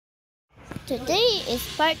today is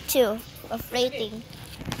part 2 of rating.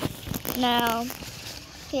 Now,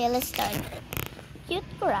 okay, let's start. Cute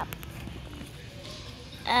crap.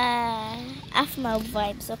 AFMA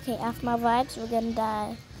vibes. Okay, AFMA vibes. We're gonna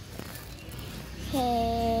die.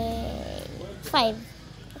 Okay, 5. I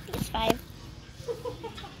think it's 5.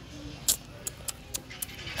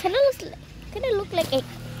 Kinda look like 8.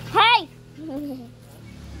 Hey!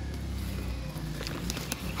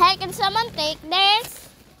 Hey, can someone take this?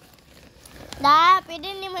 Da, pwede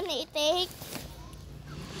naman i-take.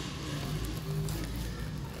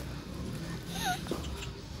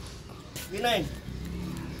 Minay,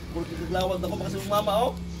 kung kikiglawag ako kasi mama,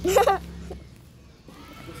 oh. Gusto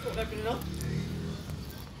ka pinino?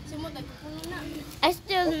 I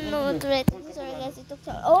still know to it. Sorry guys, it took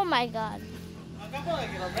so. Oh my god.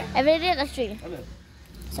 I read it actually.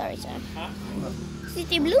 Sorry, sir.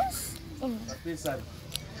 City Blues? Pisan.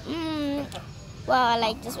 Wow, I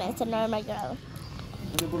like this one. It's a normal girl.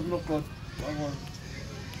 Ano ba nukot?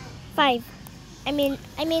 5. I mean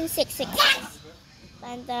 6.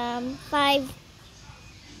 And 5.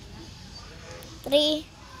 3.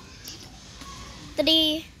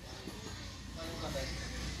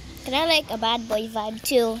 Kind of like a bad boy vibe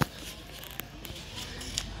too.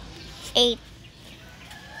 8.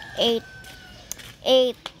 8.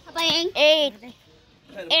 8. 8.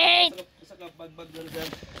 Isa ka bagbag na dyan.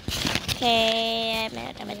 Okay,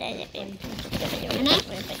 meron naman na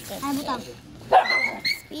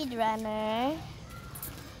Speedrunner.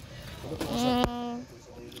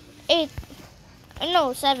 8.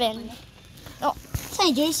 No, 7. Oh,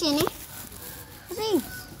 Say jersey ni.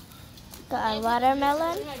 Kasi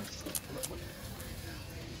watermelon.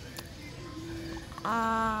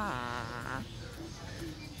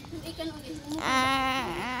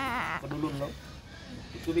 Padulong lang.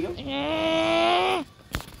 Tubig ka?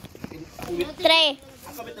 3. Ang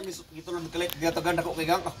kabit na gito na nagkalit. Di ato ganda ko kay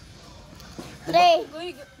gang. 3.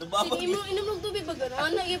 Nababag. inom ng tubig ba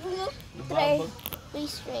gano'n? Naipo mo. 3.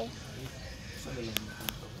 Please 3.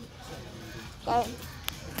 Okay.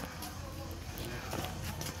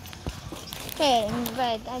 Okay,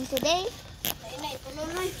 right. And today,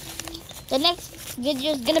 the next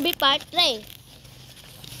video is gonna be part 3.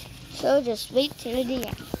 So just wait till the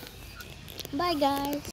end. Bye, guys.